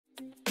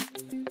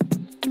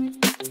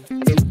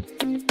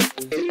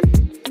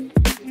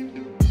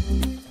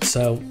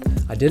So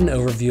I did an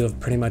overview of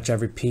pretty much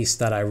every piece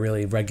that I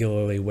really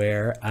regularly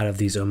wear out of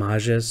these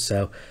homages.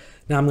 So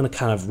now I'm going to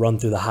kind of run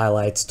through the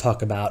highlights,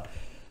 talk about,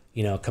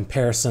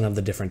 comparison of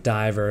the different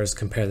divers,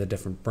 compare the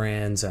different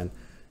brands, and,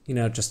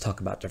 just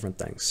talk about different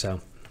things. So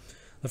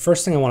the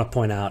first thing I want to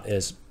point out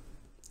is,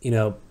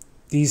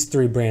 these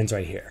three brands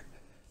right here.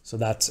 So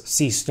that's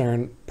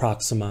Seestern,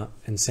 Proxima,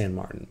 and San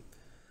Martin.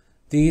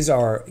 These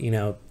are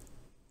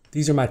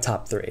my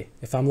top three.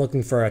 If I'm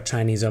looking for a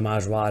Chinese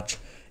homage watch,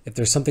 if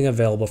there's something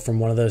available from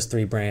one of those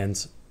three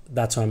brands,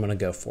 that's what I'm going to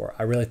go for.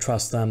 I really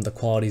trust them. The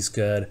quality's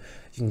good.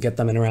 You can get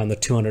them in around the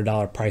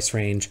 $200 price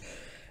range.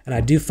 And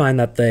I do find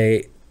that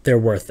they're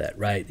worth it,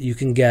 right? You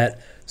can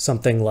get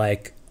something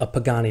like a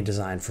Pagani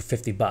design for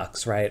 50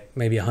 bucks, right?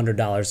 Maybe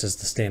 $100 is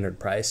the standard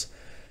price.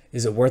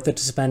 Is it worth it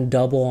to spend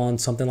double on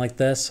something like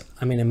this?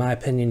 I mean, in my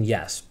opinion,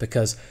 yes,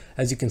 because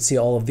as you can see,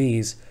 all of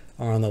these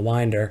are on the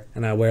winder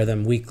and I wear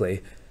them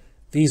weekly.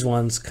 These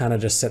ones kind of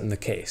just sit in the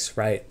case,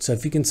 right? So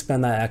if you can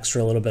spend that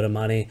extra little bit of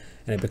money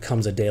and it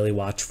becomes a daily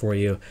watch for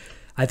you,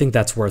 I think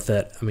that's worth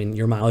it. I mean,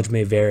 your mileage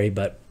may vary,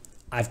 but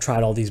I've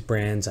tried all these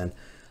brands and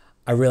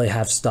I really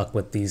have stuck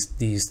with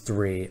these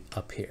three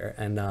up here.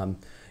 And,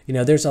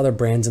 there's other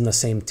brands in the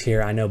same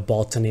tier. I know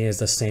Baltony is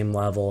the same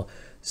level.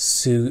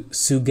 Suges,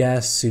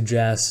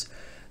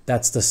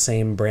 that's the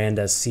same brand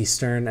as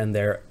Seestern, and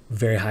they're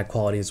very high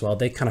quality as well.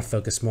 They kind of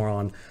focus more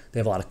on, they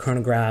have a lot of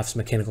chronographs,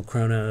 mechanical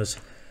chronos.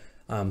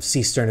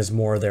 Seestern is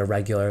more their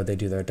regular. They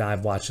do their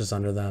dive watches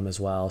under them as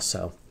well.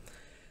 So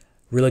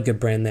really good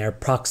brand there.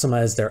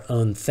 Proxima is their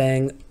own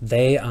thing.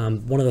 They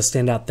one of the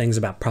standout things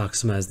about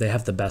Proxima is they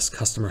have the best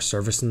customer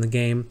service in the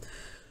game.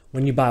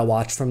 When you buy a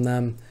watch from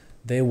them,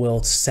 they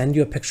will send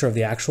you a picture of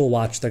the actual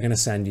watch they're going to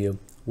send you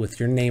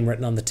with your name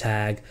written on the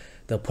tag.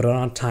 They'll put it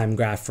on a time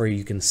graph where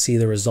you can see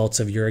the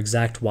results of your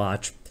exact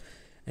watch,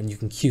 and you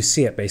can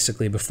QC it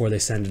basically before they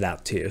send it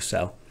out to you.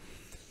 So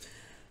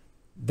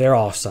they're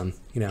awesome.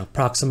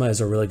 Proxima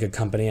is a really good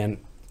company. And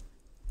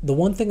the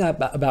one thing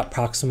about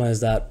Proxima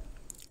is that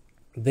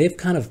they've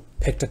kind of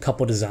picked a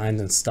couple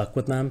designs and stuck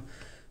with them.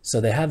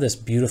 So they have this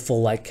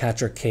beautiful light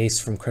catcher case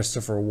from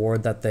Christopher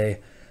Ward that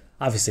they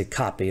obviously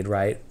copied,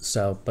 right?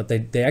 So, but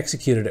they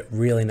executed it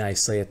really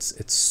nicely. It's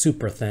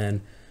super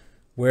thin,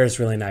 wears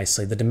really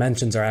nicely. The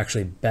dimensions are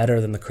actually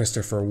better than the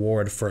Christopher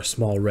Ward for a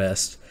small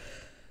wrist.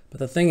 But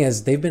the thing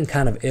is, they've been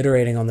kind of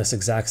iterating on this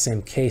exact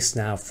same case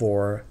now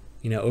for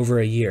over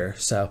a year.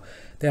 So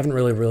they haven't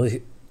really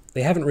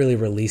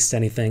released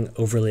anything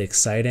overly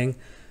exciting,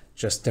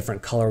 just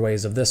different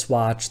colorways of this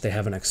watch. They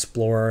have an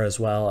Explorer as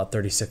well, a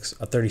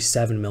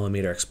 37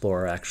 millimeter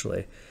Explorer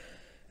actually.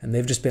 And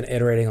they've just been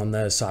iterating on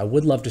those. So I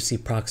would love to see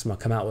Proxima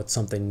come out with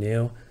something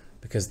new,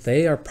 because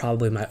they are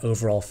probably my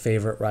overall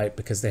favorite, right?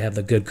 Because they have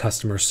the good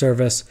customer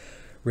service,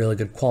 really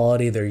good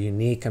quality. They're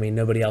unique. I mean,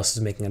 nobody else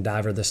is making a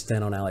diver this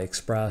thin on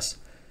AliExpress.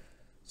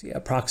 So yeah,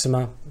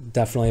 Proxima,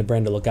 definitely a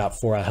brand to look out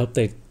for. I hope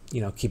they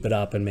keep it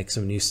up and make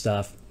some new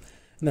stuff.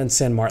 And then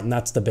San Martin,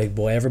 that's the big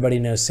boy. Everybody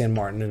knows San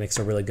Martin and makes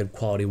a really good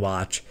quality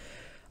watch.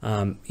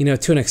 To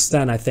an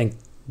extent, I think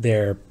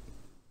I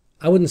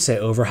wouldn't say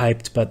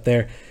overhyped, but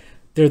they're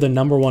the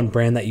 #1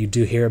 brand that you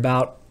do hear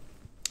about.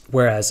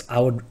 Whereas I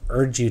would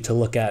urge you to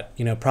look at,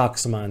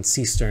 Proxima and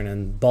Seestern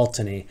and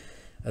Baltony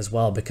as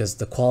well, because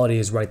the quality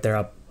is right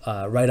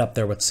up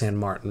there with San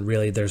Martin.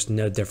 Really, there's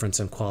no difference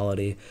in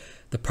quality.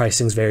 The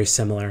pricing's very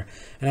similar.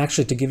 And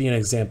actually, to give you an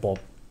example,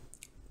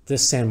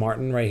 this San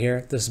Martin right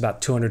here, this is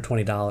about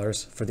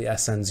 $220 for the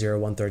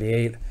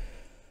SN0138.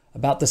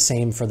 About the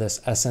same for this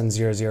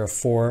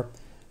SN004.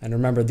 And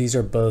remember, these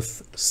are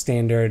both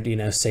standard,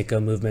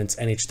 Seiko movements,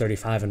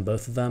 NH35 in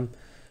both of them.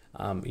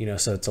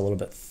 So it's a little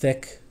bit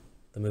thick.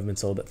 The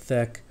movement's a little bit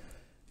thick.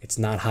 It's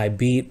not high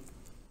beat.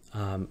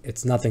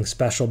 It's nothing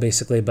special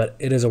basically, but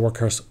it is a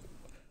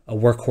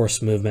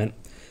workhorse movement.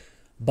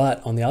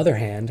 But on the other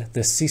hand,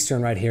 this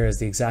Seestern right here is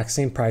the exact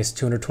same price,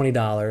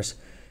 $220.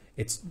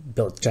 It's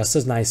built just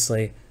as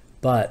nicely,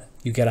 but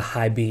you get a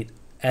high beat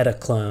ETA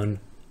clone.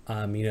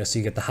 So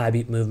you get the high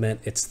beat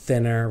movement. It's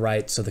thinner,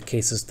 right? So the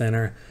case is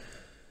thinner.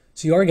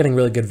 So you are getting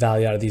really good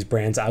value out of these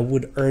brands. I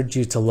would urge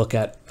you to look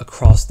at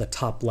across the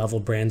top level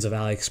brands of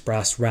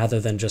AliExpress rather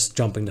than just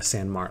jumping to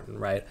San Martin,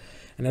 right?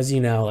 And as you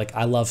know,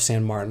 I love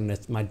San Martin.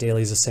 My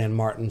dailies are San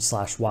Martin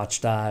 /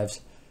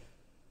 Watchdives.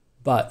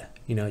 But,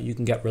 you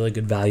can get really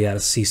good value out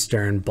of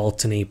Seestern,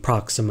 Baltony,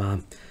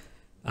 Proxima.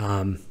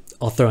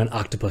 I'll throw in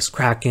Octopus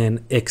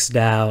Kraken,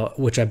 Ixdao,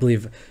 which I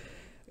believe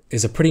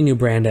is a pretty new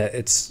brand.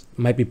 It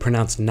might be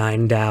pronounced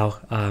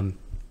Nindao.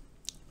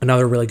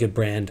 Another really good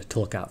brand to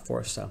look out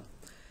for. So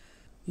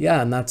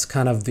yeah, and that's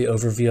kind of the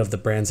overview of the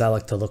brands I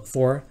like to look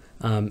for.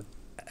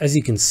 As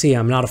you can see,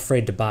 I'm not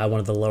afraid to buy one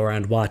of the lower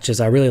end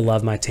watches. I really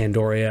love my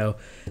Tandorio.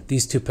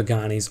 These two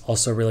Paganis,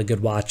 also really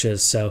good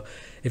watches. So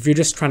if you're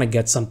just trying to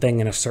get something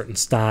in a certain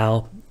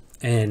style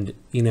and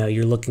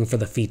you're looking for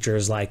the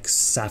features like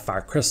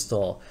sapphire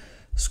crystal,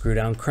 screw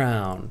down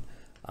crown,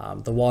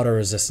 the water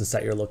resistance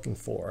that you're looking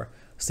for,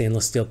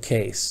 stainless steel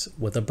case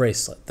with a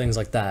bracelet, things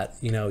like that,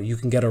 you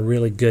can get a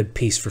really good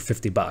piece for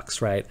 50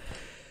 bucks, right?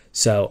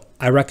 So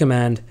I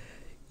recommend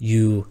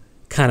you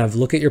kind of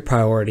look at your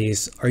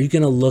priorities. Are you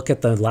going to look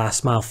at the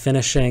last mile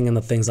finishing and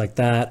the things like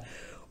that?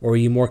 Or are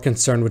you more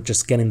concerned with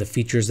just getting the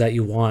features that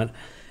you want?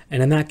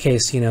 And in that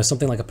case, you know,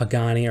 something like a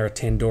Pagani or a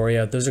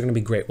Tandorio, those are going to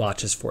be great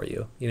watches for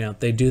you. You know,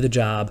 they do the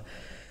job.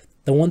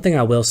 The one thing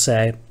I will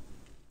say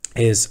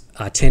is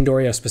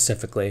Tandorio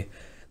specifically,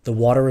 the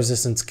water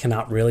resistance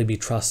cannot really be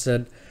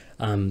trusted.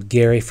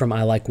 Gary from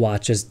I Like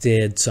Watches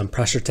did some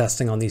pressure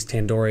testing on these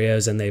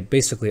Tandorios, and they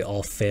basically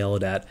all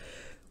failed at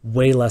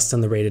way less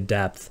than the rated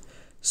depth.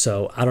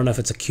 So I don't know if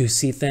it's a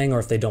QC thing or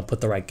if they don't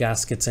put the right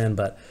gaskets in,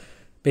 but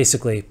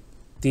basically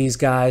these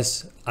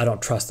guys, I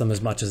don't trust them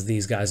as much as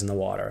these guys in the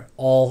water.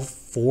 All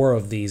 4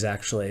 of these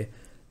actually,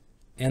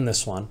 and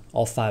this one,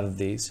 all 5 of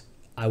these,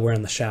 I wear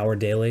in the shower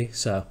daily.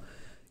 So,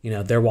 you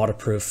know, they're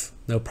waterproof,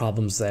 no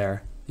problems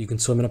there. You can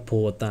swim in a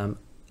pool with them.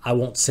 I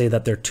won't say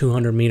that they're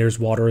 200 meters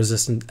water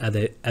resistant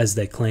as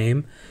they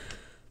claim,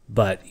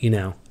 but, you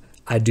know,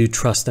 I do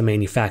trust the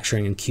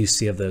manufacturing and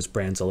QC of those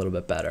brands a little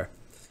bit better.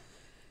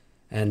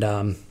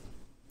 And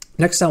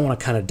next I want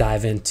to kind of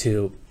dive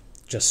into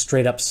just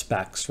straight up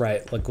specs,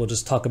 right? Like we'll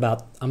just talk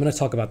about, I'm going to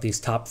talk about these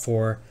top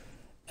 4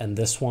 and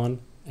this one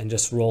and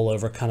just roll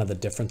over kind of the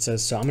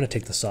differences. So I'm going to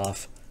take this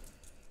off,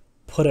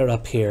 put it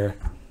up here.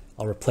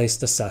 I'll replace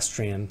the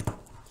Seestern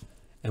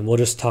and we'll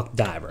just talk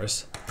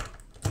divers.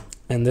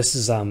 And this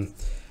is, I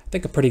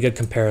think, a pretty good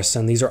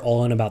comparison. These are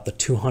all in about the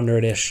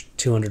 $200-ish,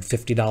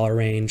 $250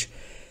 range.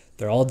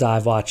 They're all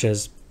dive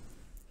watches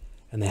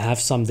and they have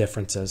some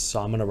differences.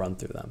 So I'm going to run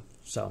through them.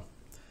 So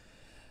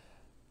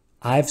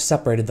I've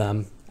separated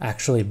them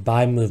actually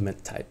by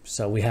movement type.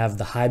 So we have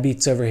the high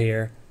beats over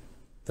here,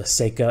 the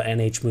Seiko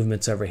NH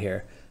movements over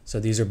here. So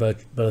these are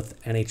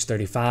both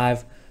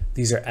NH35.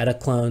 These are ETA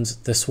clones.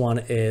 This one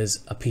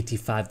is a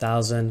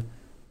PT5000.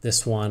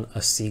 This one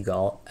a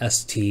Seagull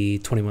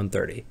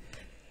ST2130.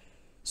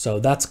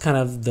 So that's kind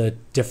of the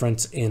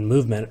difference in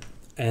movement,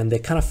 and they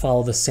kind of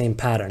follow the same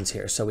patterns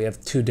here. So we have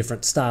 2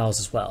 different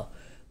styles as well.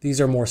 These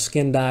are more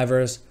skin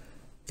divers.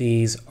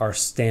 These are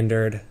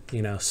standard,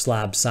 you know,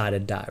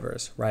 slab-sided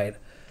divers, right?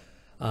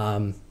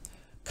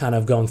 Kind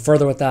of going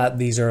further with that,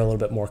 these are a little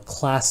bit more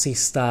classy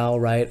style,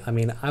 right? I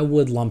mean, I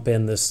would lump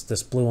in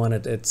this blue one.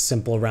 It's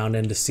simple round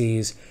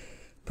indices,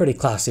 pretty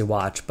classy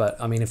watch. But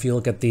I mean, if you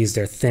look at these,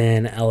 they're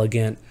thin,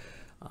 elegant.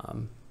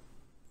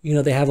 You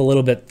know, they have a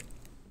little bit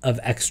of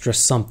extra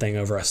something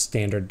over a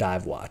standard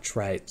dive watch,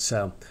 right?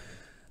 So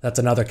that's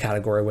another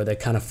category where they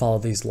kind of follow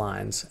these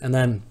lines. And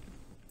then,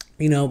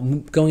 you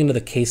know, going into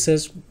the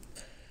cases,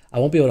 I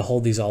won't be able to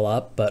hold these all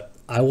up, but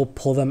I will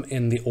pull them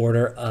in the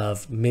order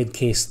of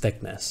mid-case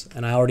thickness.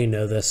 And I already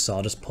know this, so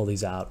I'll just pull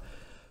these out.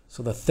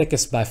 So the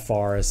thickest by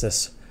far is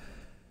this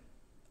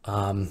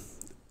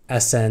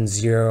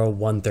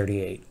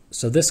SN0138.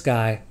 So this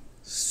guy,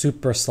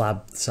 super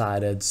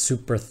slab-sided,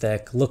 super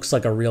thick, looks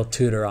like a real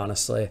Tudor,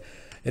 honestly.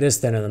 It is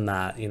thinner than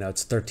that, you know,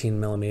 it's 13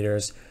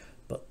 millimeters,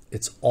 but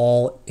it's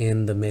all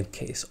in the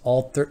mid-case.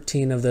 All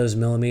 13 of those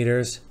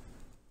millimeters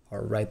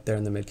are right there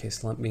in the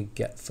mid-case. Let me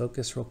get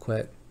focus real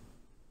quick.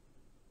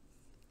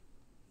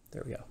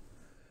 There we go.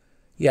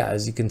 Yeah,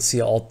 as you can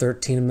see, all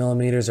 13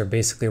 millimeters are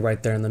basically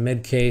right there in the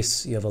mid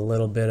case. You have a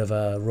little bit of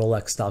a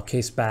Rolex style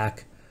case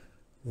back,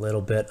 a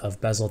little bit of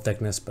bezel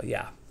thickness, but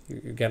yeah,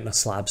 you're getting a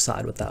slab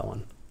side with that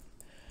one.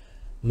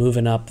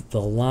 Moving up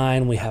the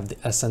line, we have the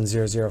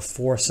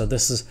SN004. So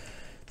this is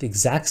the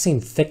exact same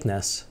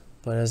thickness,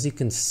 but as you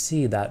can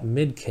see, that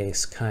mid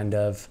case kind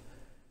of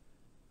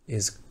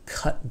is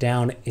cut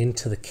down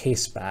into the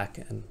case back.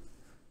 And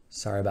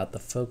sorry about the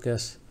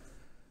focus.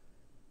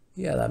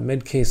 Yeah, that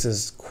mid case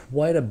is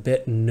quite a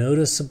bit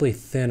noticeably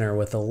thinner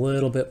with a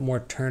little bit more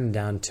turn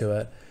down to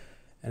it.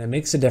 And it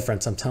makes a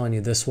difference. I'm telling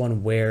you, this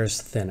one wears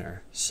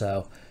thinner.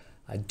 So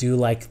I do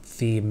like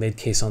the mid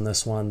case on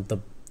this one. The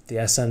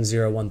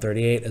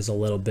SN0138 is a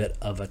little bit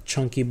of a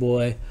chunky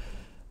boy,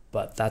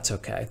 but that's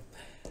okay.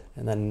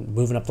 And then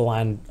moving up the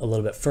line a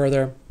little bit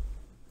further,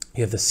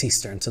 you have the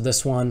Seestern. So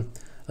this one,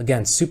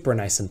 again, super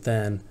nice and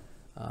thin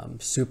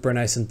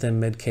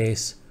mid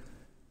case.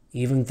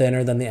 Even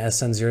thinner than the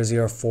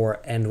SN004,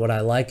 and what I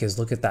like is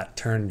look at that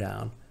turn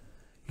down.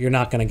 You're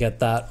not going to get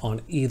that on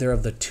either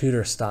of the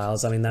Tudor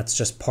styles. I mean, that's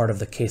just part of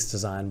the case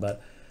design,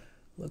 but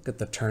look at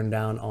the turn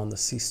down on the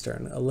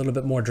Seestern. A little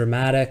bit more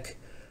dramatic,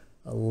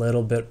 a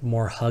little bit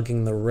more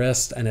hugging the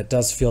wrist, and it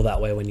does feel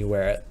that way when you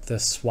wear it.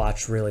 This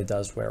watch really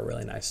does wear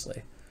really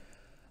nicely.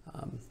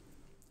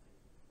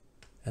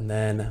 And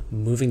then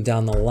moving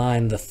down the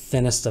line, the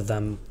thinnest of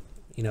them,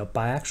 you know,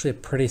 by actually a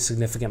pretty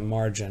significant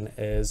margin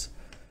is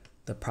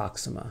the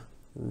Proxima.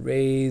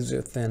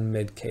 Razor thin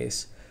mid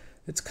case.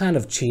 It's kind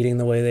of cheating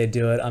the way they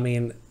do it. I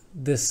mean,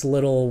 this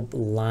little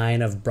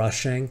line of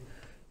brushing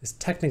is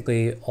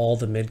technically all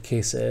the mid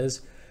case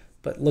is,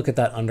 but look at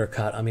that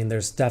undercut. I mean,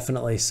 there's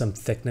definitely some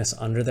thickness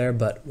under there,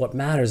 but what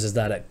matters is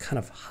that it kind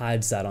of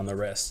hides that on the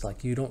wrist.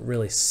 Like, you don't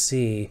really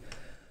see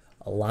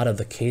a lot of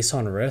the case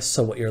on wrist,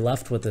 so what you're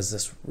left with is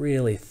this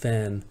really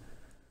thin,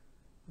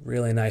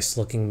 really nice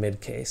looking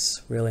mid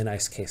case. Really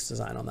nice case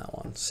design on that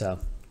one. So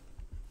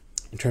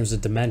in terms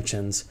of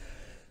dimensions,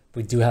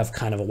 we do have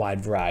kind of a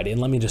wide variety.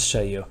 And let me just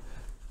show you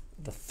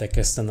the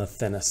thickest and the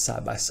thinnest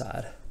side by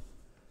side.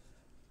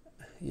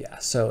 Yeah,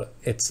 so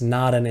it's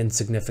not an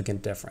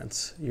insignificant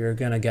difference. You're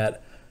gonna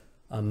get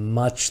a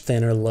much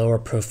thinner, lower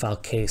profile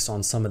case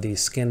on some of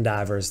these skin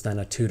divers than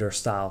a Tudor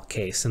style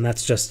case. And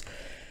that's just,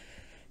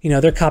 you know,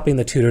 they're copying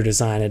the Tudor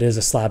design. It is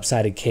a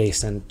slab-sided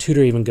case, and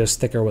Tudor even goes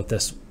thicker with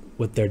this,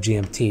 with their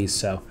GMTs.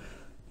 So,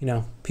 you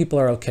know, people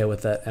are okay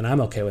with it, and I'm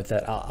okay with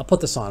it. I'll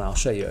put this on, I'll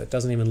show you. It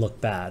doesn't even look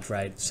bad,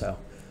 right? So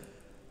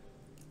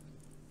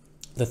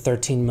the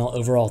 13 mil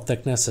overall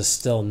thickness is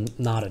still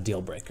not a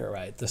deal breaker,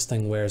 right? This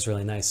thing wears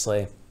really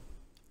nicely.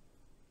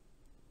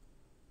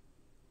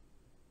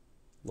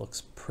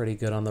 Looks pretty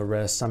good on the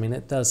wrist. I mean,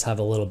 it does have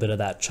a little bit of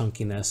that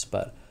chunkiness,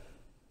 but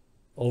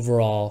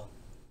overall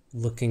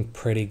looking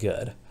pretty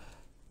good.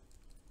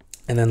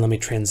 And then let me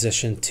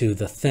transition to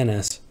the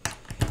thinnest,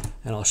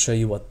 and I'll show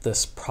you what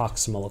this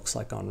Proxima looks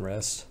like on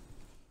wrist.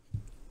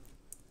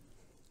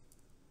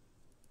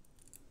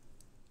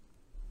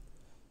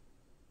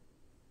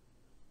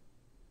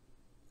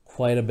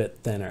 Quite a bit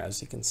thinner,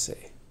 as you can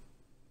see.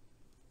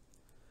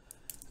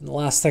 And the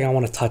last thing I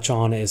want to touch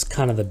on is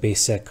kind of the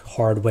basic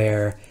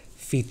hardware,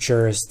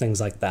 features, things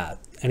like that.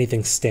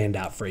 Anything stand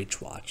out for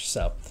each watch.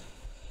 So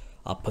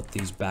I'll put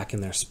these back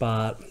in their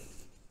spot.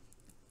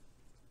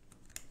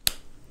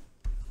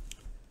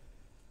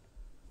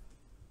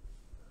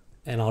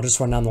 And I'll just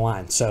run down the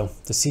line. So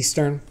the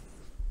Seestern,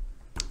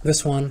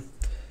 this one,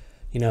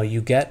 you know, you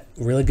get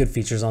really good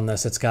features on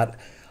this. It's got,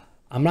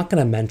 I'm not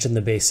going to mention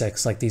the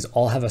basics. Like, these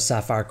all have a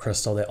sapphire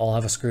crystal. They all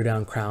have a screw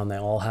down crown. They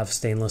all have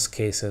stainless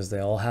cases. They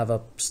all have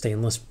a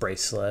stainless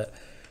bracelet.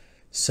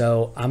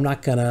 So I'm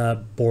not going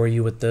to bore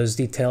you with those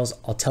details.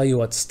 I'll tell you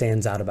what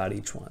stands out about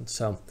each one.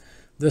 So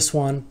this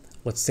one,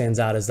 what stands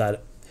out is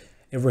that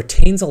it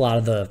retains a lot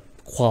of the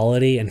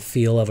quality and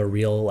feel of a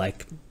real,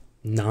 like,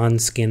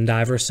 non-skin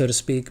diver, so to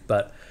speak,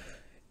 but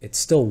it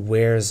still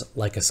wears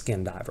like a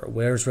skin diver. It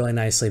wears really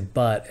nicely,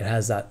 but it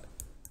has that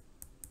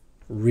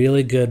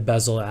really good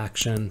bezel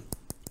action,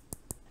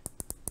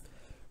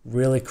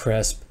 really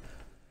crisp.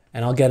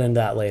 And I'll get into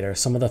that later.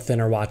 Some of the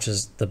thinner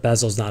watches, the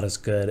bezel's not as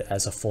good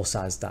as a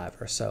full-size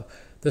diver. So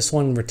this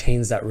one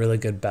retains that really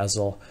good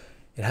bezel.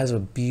 It has a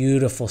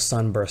beautiful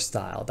sunburst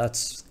style.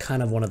 That's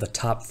kind of one of the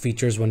top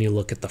features when you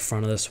look at the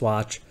front of this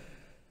watch.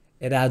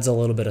 It adds a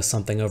little bit of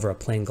something over a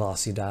plain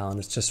glossy dial, and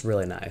it's just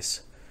really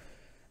nice.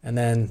 And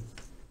then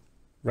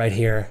right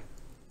here,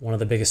 one of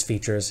the biggest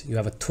features, you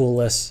have a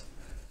toolless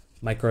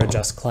micro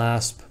adjust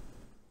clasp.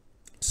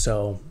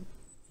 So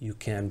you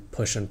can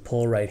push and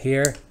pull right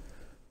here.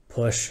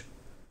 Push,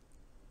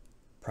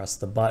 press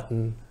the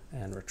button,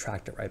 and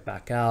retract it right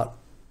back out.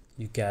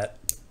 You get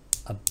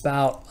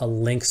about a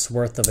link's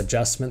worth of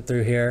adjustment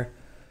through here.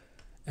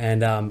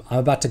 And I'm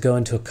about to go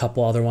into a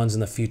couple other ones in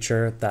the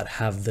future that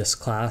have this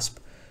clasp.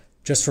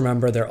 Just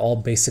remember, they're all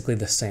basically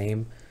the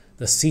same.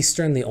 The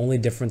Seestern, the only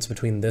difference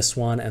between this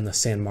one and the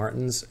San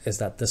Martins is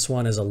that this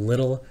one is a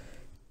little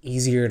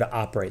easier to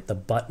operate. The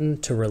button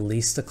to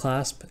release the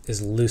clasp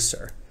is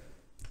looser.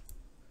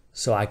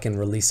 So I can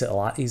release it a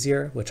lot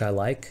easier, which I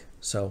like.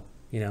 So,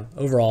 you know,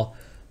 overall,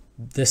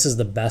 this is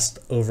the best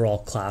overall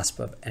clasp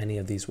of any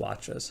of these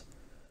watches.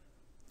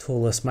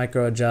 Toolless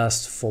micro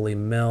adjust, fully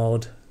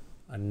milled,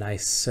 a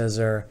nice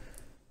scissor,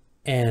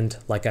 and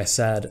like I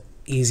said,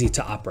 easy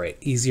to operate,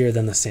 easier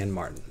than the San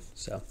Martin.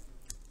 So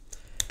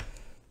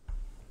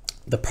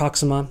the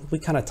Proxima, we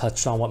kind of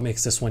touched on what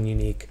makes this one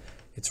unique.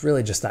 It's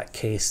really just that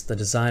case. The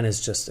design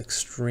is just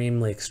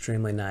extremely,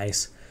 extremely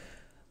nice.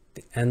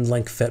 The end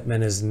link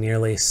fitment is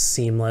nearly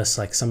seamless,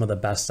 like some of the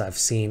best I've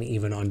seen,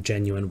 even on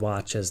genuine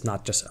watches,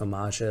 not just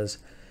homages.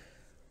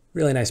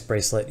 Really nice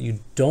bracelet.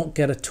 You don't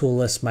get a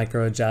toolless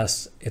micro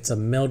adjust. It's a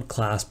milled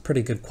clasp,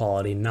 pretty good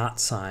quality,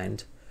 not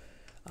signed.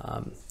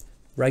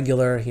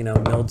 Regular, you know,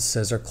 milled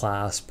scissor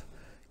clasp.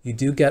 You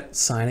do get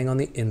signing on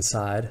the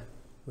inside,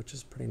 which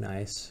is pretty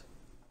nice.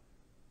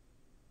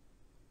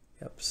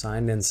 Yep,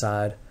 signed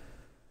inside.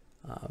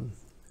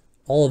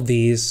 All of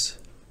these,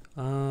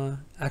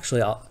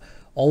 actually,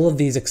 all of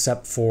these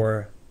except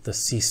for the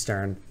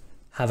Seestern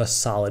have a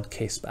solid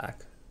case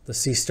back. The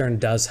Seestern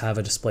does have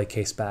a display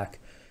case back,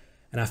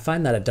 and I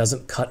find that it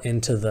doesn't cut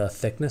into the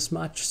thickness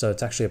much, so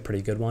it's actually a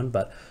pretty good one.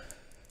 But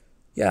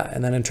yeah,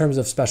 and then in terms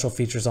of special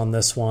features on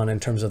this one, in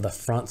terms of the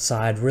front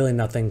side, really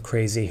nothing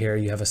crazy here.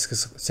 You have a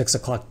 6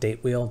 o'clock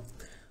date wheel.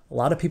 A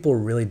lot of people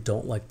really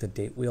don't like the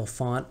date wheel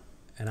font,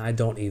 and I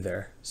don't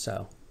either.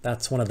 So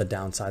that's one of the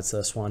downsides to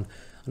this one.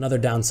 Another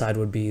downside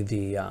would be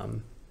the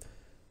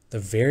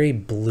very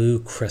blue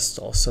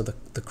crystal. So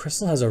the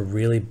crystal has a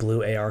really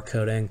blue AR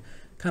coating,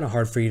 kind of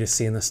hard for you to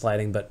see in this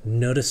lighting, but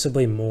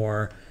noticeably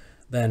more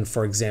than,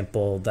 for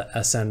example, the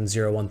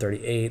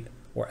SN0138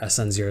 or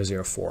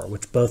SN004,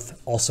 which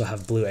both also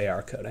have blue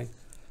AR coating.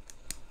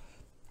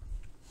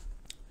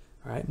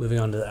 All right, moving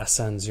on to the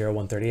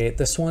SN0138.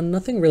 This one,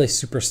 nothing really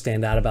super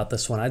stand out about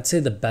this one. I'd say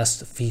the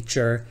best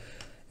feature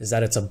is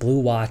that it's a blue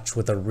watch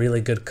with a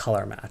really good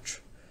color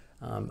match.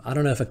 I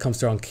don't know if it comes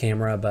through on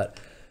camera, but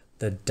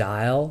the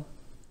dial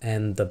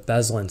and the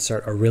bezel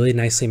insert are really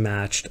nicely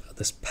matched.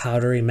 This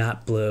powdery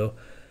matte blue,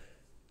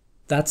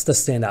 that's the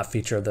standout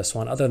feature of this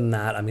one. Other than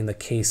that, I mean, the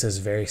case is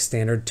very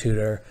standard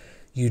Tudor.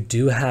 You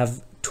do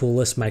have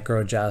toolless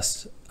micro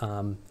adjust.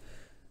 The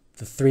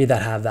three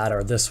that have that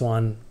are this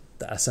one,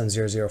 the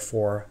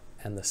SN004,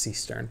 and the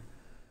Seestern.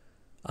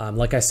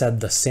 Like I said,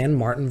 the San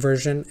Martin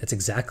version, it's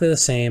exactly the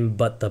same,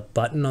 but the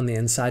button on the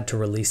inside to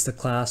release the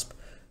clasp,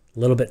 a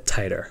little bit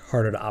tighter,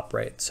 harder to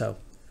operate. So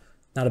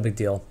not a big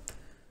deal.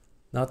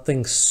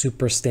 Nothing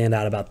super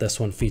standout about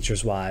this one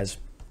features wise.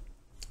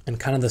 And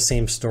kind of the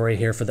same story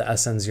here for the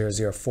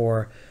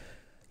SN004.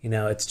 You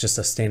know, it's just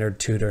a standard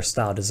Tudor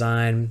style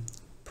design,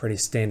 pretty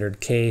standard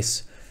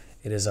case.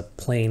 It is a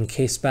plain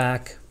case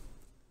back,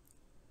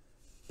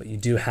 but you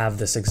do have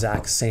this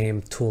exact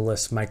same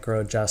toolless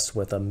micro adjust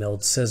with a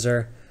milled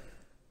scissor.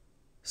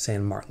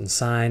 San Martin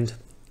signed.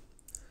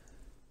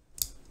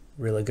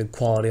 Really good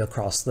quality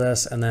across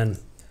this. And then,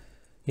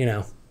 you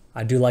know,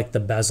 I do like the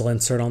bezel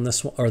insert on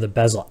this one, or the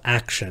bezel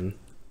action,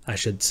 I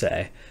should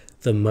say,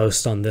 the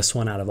most on this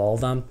one out of all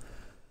of them.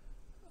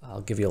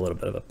 I'll give you a little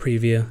bit of a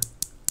preview.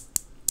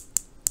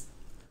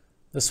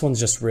 This one's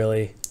just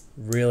really,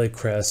 really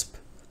crisp.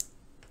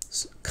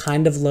 It's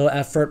kind of low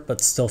effort,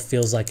 but still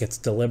feels like it's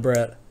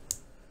deliberate.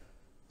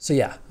 So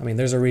yeah, I mean,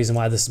 there's a reason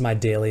why this is my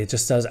daily. It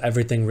just does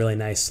everything really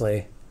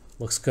nicely.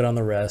 Looks good on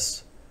the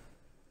wrist.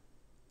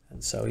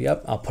 And so,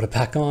 yep, I'll put it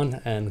back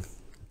on and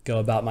go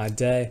about my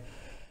day.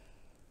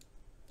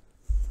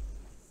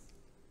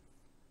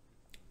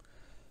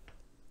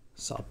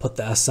 So I'll put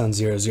the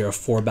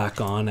SN004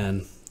 back on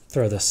and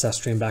throw the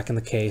Seestern back in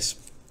the case.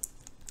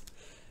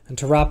 And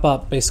to wrap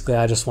up, basically,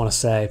 I just want to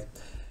say,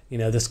 you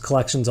know, this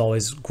collection's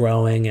always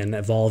growing and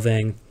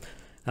evolving.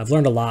 I've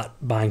learned a lot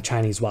buying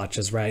Chinese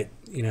watches, right?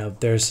 You know,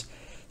 there's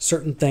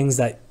certain things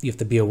that you have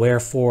to be aware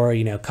for,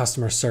 you know,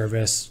 customer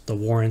service, the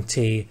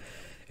warranty.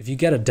 If you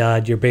get a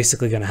dud, you're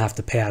basically going to have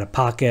to pay out of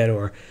pocket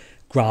or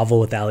grovel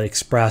with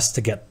AliExpress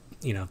to get,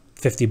 you know,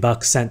 50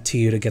 bucks sent to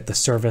you to get the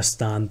service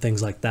done,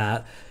 things like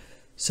that.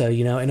 So,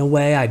 you know, in a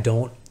way, I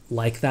don't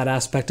like that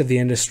aspect of the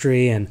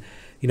industry. And,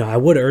 you know, I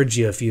would urge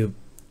you,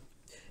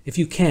 if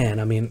you can,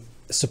 I mean,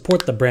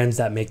 support the brands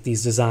that make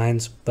these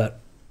designs. But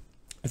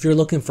if you're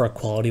looking for a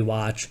quality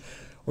watch,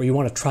 or you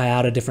want to try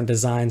out a different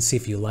design, see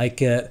if you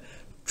like it,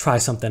 try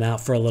something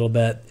out for a little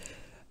bit,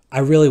 I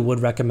really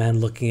would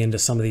recommend looking into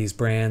some of these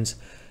brands.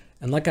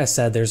 And like I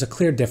said, there's a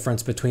clear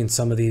difference between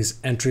some of these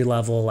entry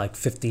level, like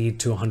 $50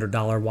 to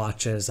 $100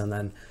 watches, and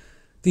then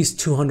these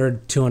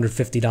 $200,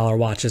 $250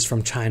 watches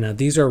from China.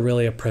 These are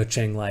really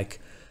approaching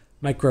like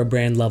micro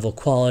brand level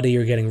quality.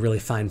 You're getting really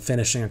fine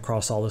finishing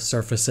across all the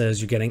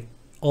surfaces. You're getting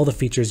all the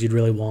features you'd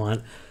really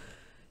want.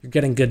 You're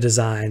getting good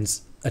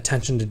designs.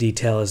 Attention to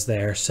detail is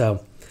there.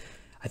 So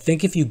I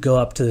think if you go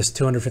up to this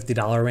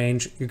 $250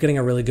 range, you're getting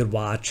a really good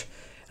watch.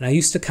 And I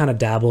used to kind of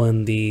dabble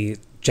in the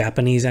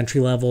Japanese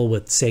entry level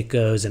with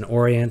Seikos and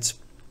Orients.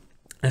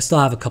 I still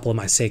have a couple of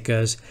my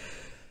Seikos.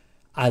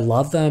 I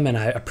love them and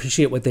I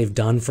appreciate what they've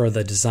done for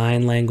the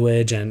design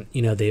language, and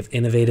you know, they've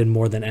innovated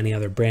more than any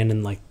other brand,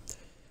 and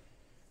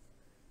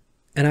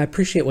I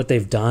appreciate what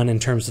they've done in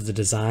terms of the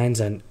designs.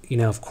 And you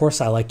know, of course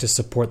I like to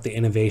support the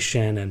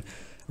innovation and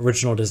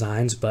original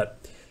designs, but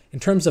in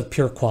terms of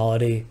pure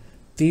quality,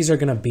 these are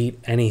going to beat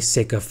any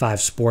Seiko 5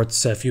 Sports.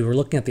 So if you were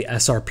looking at the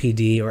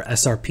SRPD or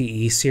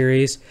SRPE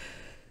series,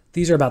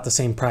 these are about the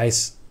same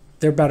price.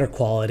 They're better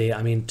quality.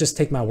 I mean, just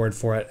take my word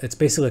for it. It's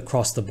basically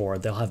across the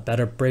board. They'll have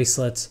better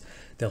bracelets.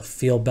 They'll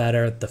feel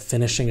better. The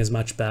finishing is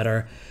much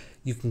better.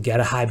 You can get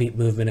a high beat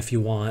movement if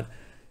you want.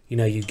 You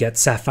know, you get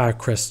sapphire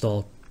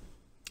crystal.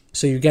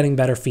 So you're getting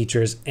better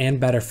features and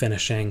better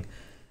finishing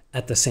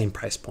at the same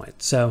price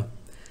point. So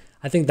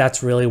I think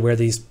that's really where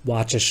these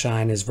watches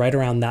shine, is right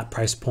around that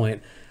price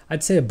point.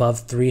 I'd say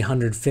above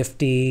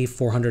 $350,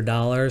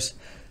 $400.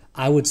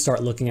 I would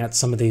start looking at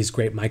some of these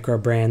great micro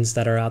brands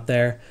that are out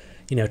there.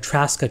 You know,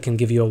 Traska can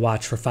give you a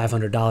watch for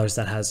 $500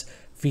 that has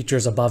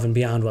features above and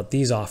beyond what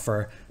these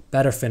offer,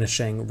 better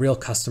finishing, real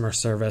customer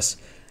service.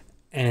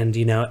 And,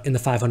 you know, in the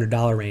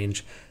 $500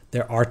 range,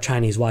 there are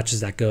Chinese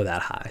watches that go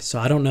that high. So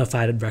I don't know if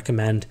I'd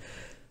recommend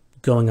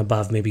going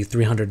above maybe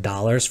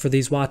 $300 for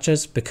these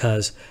watches,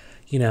 because,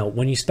 you know,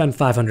 when you spend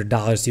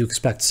 $500, you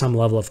expect some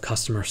level of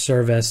customer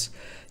service,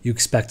 you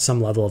expect some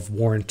level of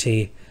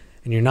warranty,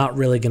 and you're not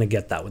really going to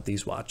get that with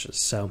these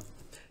watches. So,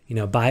 you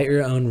know, buy at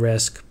your own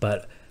risk,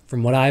 but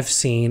from what I've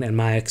seen and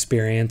my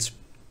experience,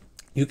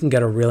 you can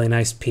get a really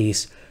nice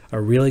piece, a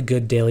really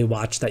good daily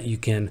watch that you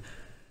can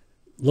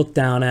look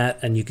down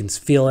at and you can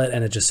feel it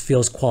and it just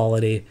feels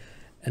quality.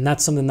 And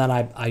that's something that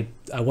I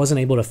wasn't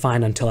able to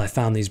find until I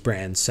found these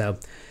brands. So,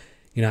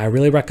 you know, I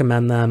really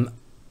recommend them.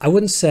 I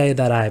wouldn't say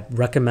that I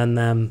recommend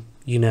them,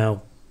 you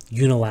know,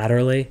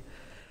 unilaterally.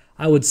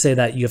 I would say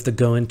that you have to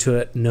go into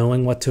it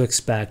knowing what to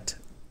expect.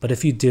 But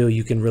if you do,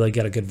 you can really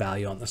get a good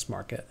value on this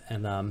market.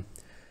 And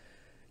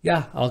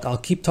yeah, I'll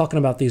keep talking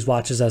about these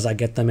watches as I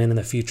get them in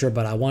the future,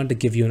 but I wanted to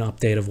give you an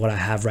update of what I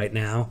have right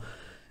now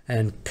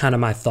and kind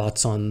of my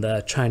thoughts on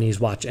the Chinese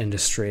watch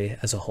industry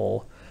as a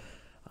whole.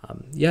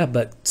 Yeah,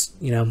 but,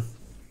 you know,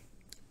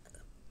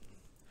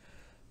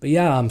 But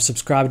yeah,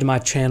 subscribe to my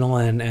channel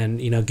and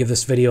you know, give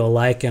this video a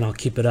like, and I'll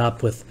keep it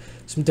up with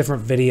some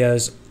different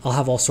videos. I'll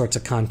have all sorts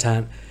of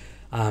content,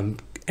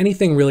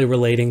 anything really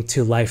relating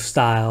to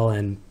lifestyle,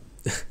 and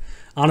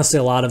honestly,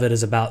 a lot of it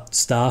is about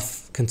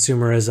stuff,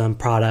 consumerism,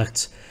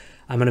 products.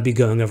 I'm going to be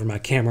going over my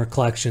camera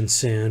collection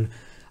soon.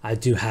 I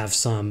do have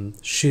some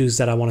shoes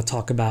that I want to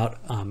talk about,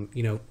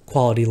 you know,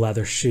 quality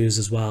leather shoes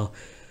as well.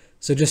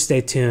 So just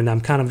stay tuned.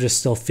 I'm kind of just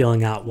still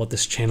feeling out what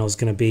this channel is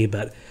going to be,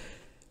 but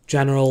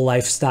general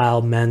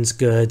lifestyle, men's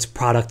goods,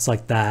 products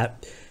like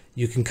that,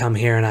 you can come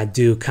here, and I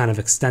do kind of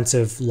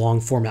extensive long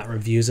format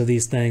reviews of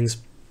these things.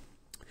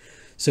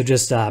 So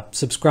just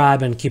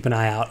subscribe and keep an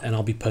eye out, and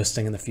I'll be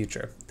posting in the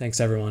future. Thanks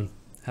everyone.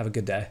 Have a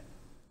good day.